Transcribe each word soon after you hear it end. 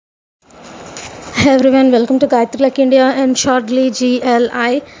Hey everyone, welcome to Gayatri Luck India and shortly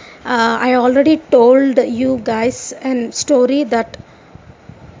GLI. I already told you guys a story that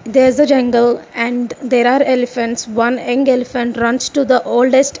there's a jungle and there are elephants. One young elephant runs to the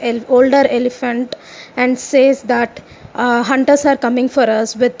older elephant and says that hunters are coming for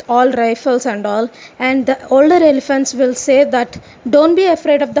us with all rifles and all. And the older elephants will say that don't be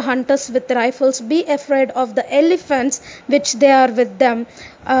afraid of the hunters with rifles, be afraid of the elephants which they are with them.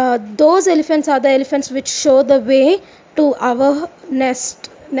 Those elephants are the elephants which show the way to our nest.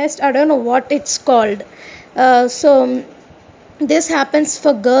 I don't know what it's called. So this happens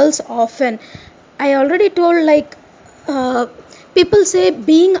for girls often. I already told, like, uh, people say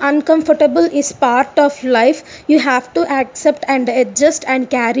being uncomfortable is part of life. You have to accept and adjust and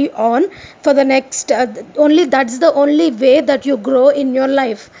carry on for the next only that's the only way that you grow in your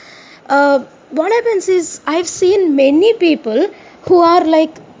life. uh, what happens is I've seen many people who are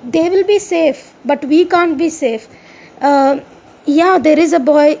like they will be safe but we can't be safe. uh, yeah, there is a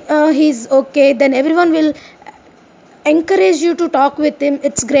boy, he's okay, then everyone will encourage you to talk with him,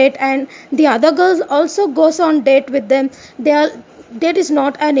 it's great, and the other girl also goes on date with them. They are Date is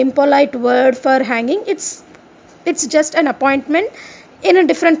not an impolite word for hanging, it's just an appointment in a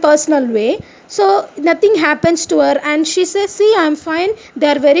different personal way. So nothing happens to her and she says, see, I'm fine, they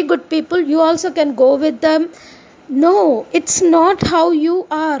are very good people, you also can go with them. No, it's not how you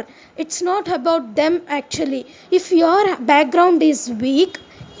are. It's not about them actually. If your background is weak,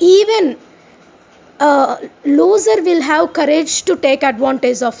 even loser will have courage to take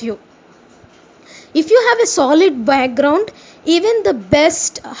advantage of you. If you have a solid background, even the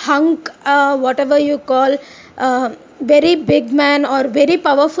best hunk, whatever you call, very big man or very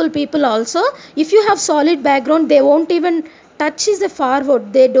powerful people also, if you have solid background, they won't even touch is a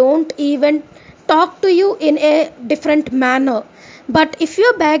forward, they don't even talk to you in a different manner. But if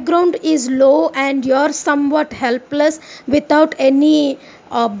your background is low and you're somewhat helpless without any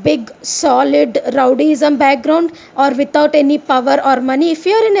big solid rowdyism background or without any power or money, if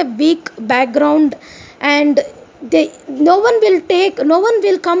you're in a weak background and no one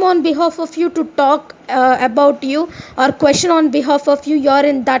will come on behalf of you to talk about you or question on behalf of you, you're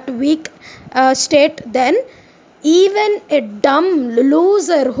in that weak state, then even a dumb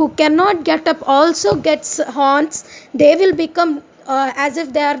loser who cannot get up also gets haunts. They will become as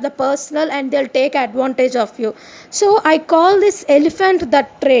if they are the personal and they'll take advantage of you. So I call this elephant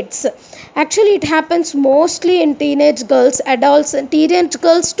that traits. Actually it happens mostly in teenage girls, adults and teenage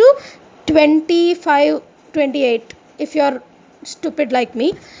girls to 25, 28. If you're stupid like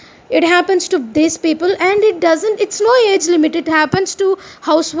me, it happens to these people, and it's no age limit, it happens to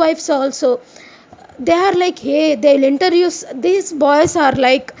housewives also. They are like, hey, they'll introduce, these boys are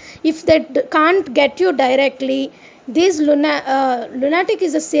like, if they can't get you directly, lunatic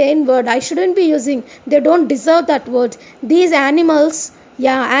is a sane word, I shouldn't be using, they don't deserve that word. These animals,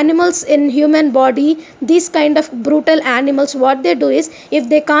 yeah, animals in human body, these kind of brutal animals, what they do is, if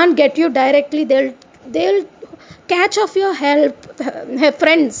they can't get you directly, they'll catch of your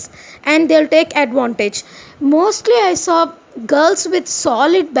friends and they'll take advantage. Mostly I saw girls with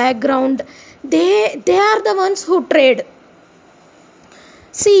solid background, they are the ones who trade.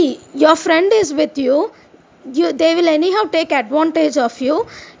 See, your friend is with you, they will anyhow take advantage of you.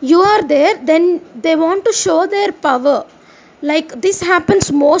 You are there, then they want to show their power. Like this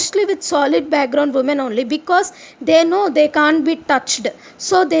happens mostly with solid background women only, because they know they can't be touched.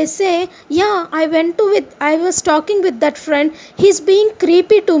 So they say, yeah, I was talking with that friend, he's being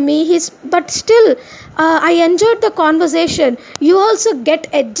creepy to me, he's but still I enjoyed the conversation. You also get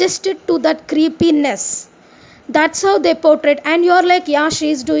adjusted to that creepiness. That's how they portray it. And you're like, yeah,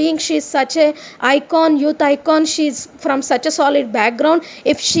 she's such a icon, youth icon, she's from such a solid background,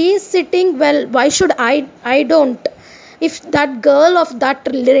 if she's sitting well, why should I don't. If that girl of that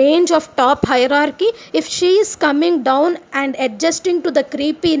range of top hierarchy, if she is coming down and adjusting to the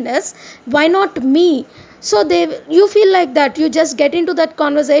creepiness, why not me? So they, you feel like that, you just get into that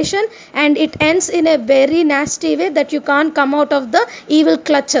conversation and it ends in a very nasty way that you can't come out of the evil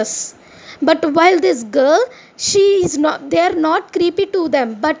clutches. But while this girl, she is not, they are not creepy to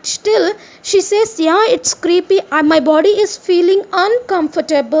them, but still she says, yeah, it's creepy, my body is feeling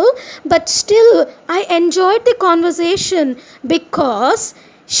uncomfortable, but still I enjoyed the conversation, because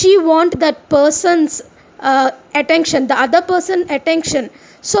she want that person's attention, the other person attention.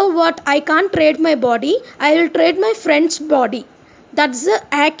 So what, I can't trade my body, I will trade my friend's body. That's the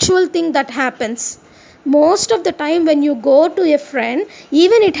actual thing that happens most of the time when you go to a friend.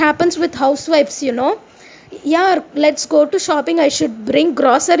 Even it happens with housewives, you know. yeah, let's go to shopping, I should bring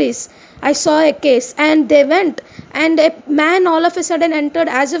groceries. I saw a case and they went, and a man all of a sudden entered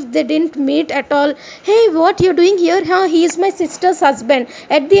as if they didn't meet at all. Hey, what you doing here? Huh, he is my sister's husband.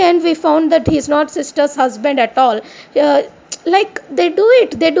 At the end we found that he's not sister's husband at all. Like they do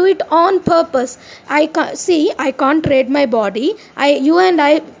it on purpose. I can't trade my body. You and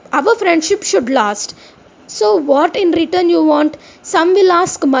I, our friendship should last. So what in return you want? Some will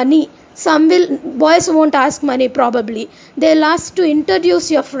ask money. Some will, boys won't ask money probably. They'll ask to introduce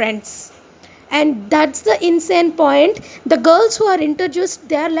your friends. And that's the insane point. The girls who are introduced,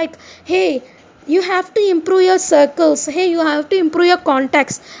 they are like, hey, you have to improve your circles. Hey, you have to improve your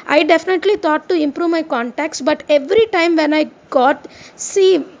contacts. I definitely thought to improve my contacts, but every time when I got,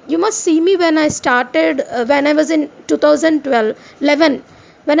 see, you must see me when I started, when I was in 2012, 11.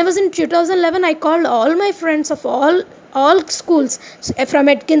 When I was in 2011, I called all my friends of all schools, from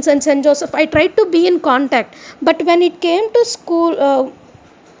Atkins and St. Joseph. I tried to be in contact, but when it came to school,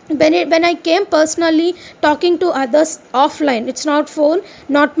 when I came personally talking to others offline, it's not phone,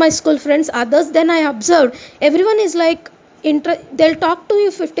 not my school friends, others, then I observed everyone is like, they'll talk to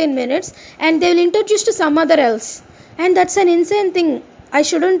you 15 minutes and they'll introduce to some other else, and that's an insane thing. I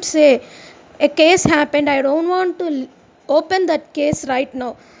shouldn't say. A case happened. I don't want to open that case right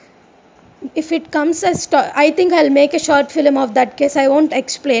now. If it comes as I think I'll make a short film of that case. I won't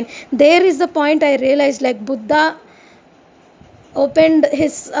explain. There is the point I realized, like Buddha opened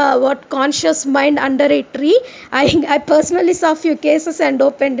his what conscious mind under a tree. I personally saw a few cases and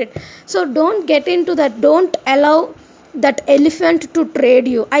opened it. So don't get into that. Don't allow that elephant to trade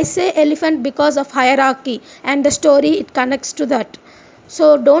you. I say elephant because of hierarchy and the story it connects to that.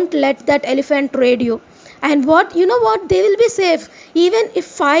 So don't let that elephant trade you. And what, you know what, they will be safe. Even if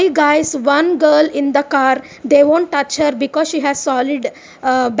five guys, one girl in the car, they won't touch her because she has solid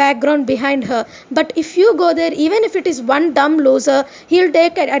background behind her. But if you go there, even if it is one dumb loser, he'll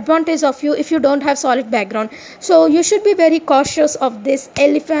take advantage of you if you don't have solid background. So you should be very cautious of this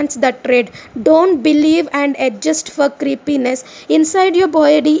elephants that trade. Don't believe and adjust for creepiness inside your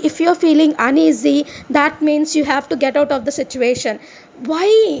body. If you're feeling uneasy, that means you have to get out of the situation. Why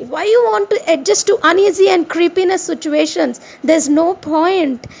you want to adjust to uneasy and creepiness situations? There's no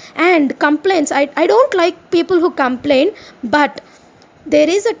point. And complaints, I don't like people who complain, but there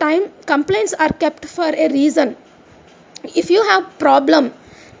is a time complaints are kept for a reason. If you have problem,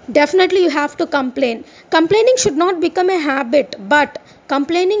 definitely you have to complain. Complaining should not become a habit, but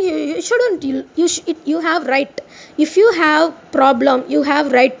complaining, you shouldn't, you have right. If you have problem, you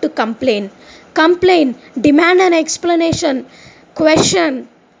have right to complain. Complain, demand an explanation, question,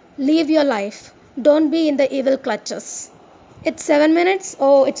 live your life. Don't be in the evil clutches. It's 7 minutes.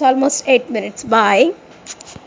 Oh, it's almost 8 minutes. Bye.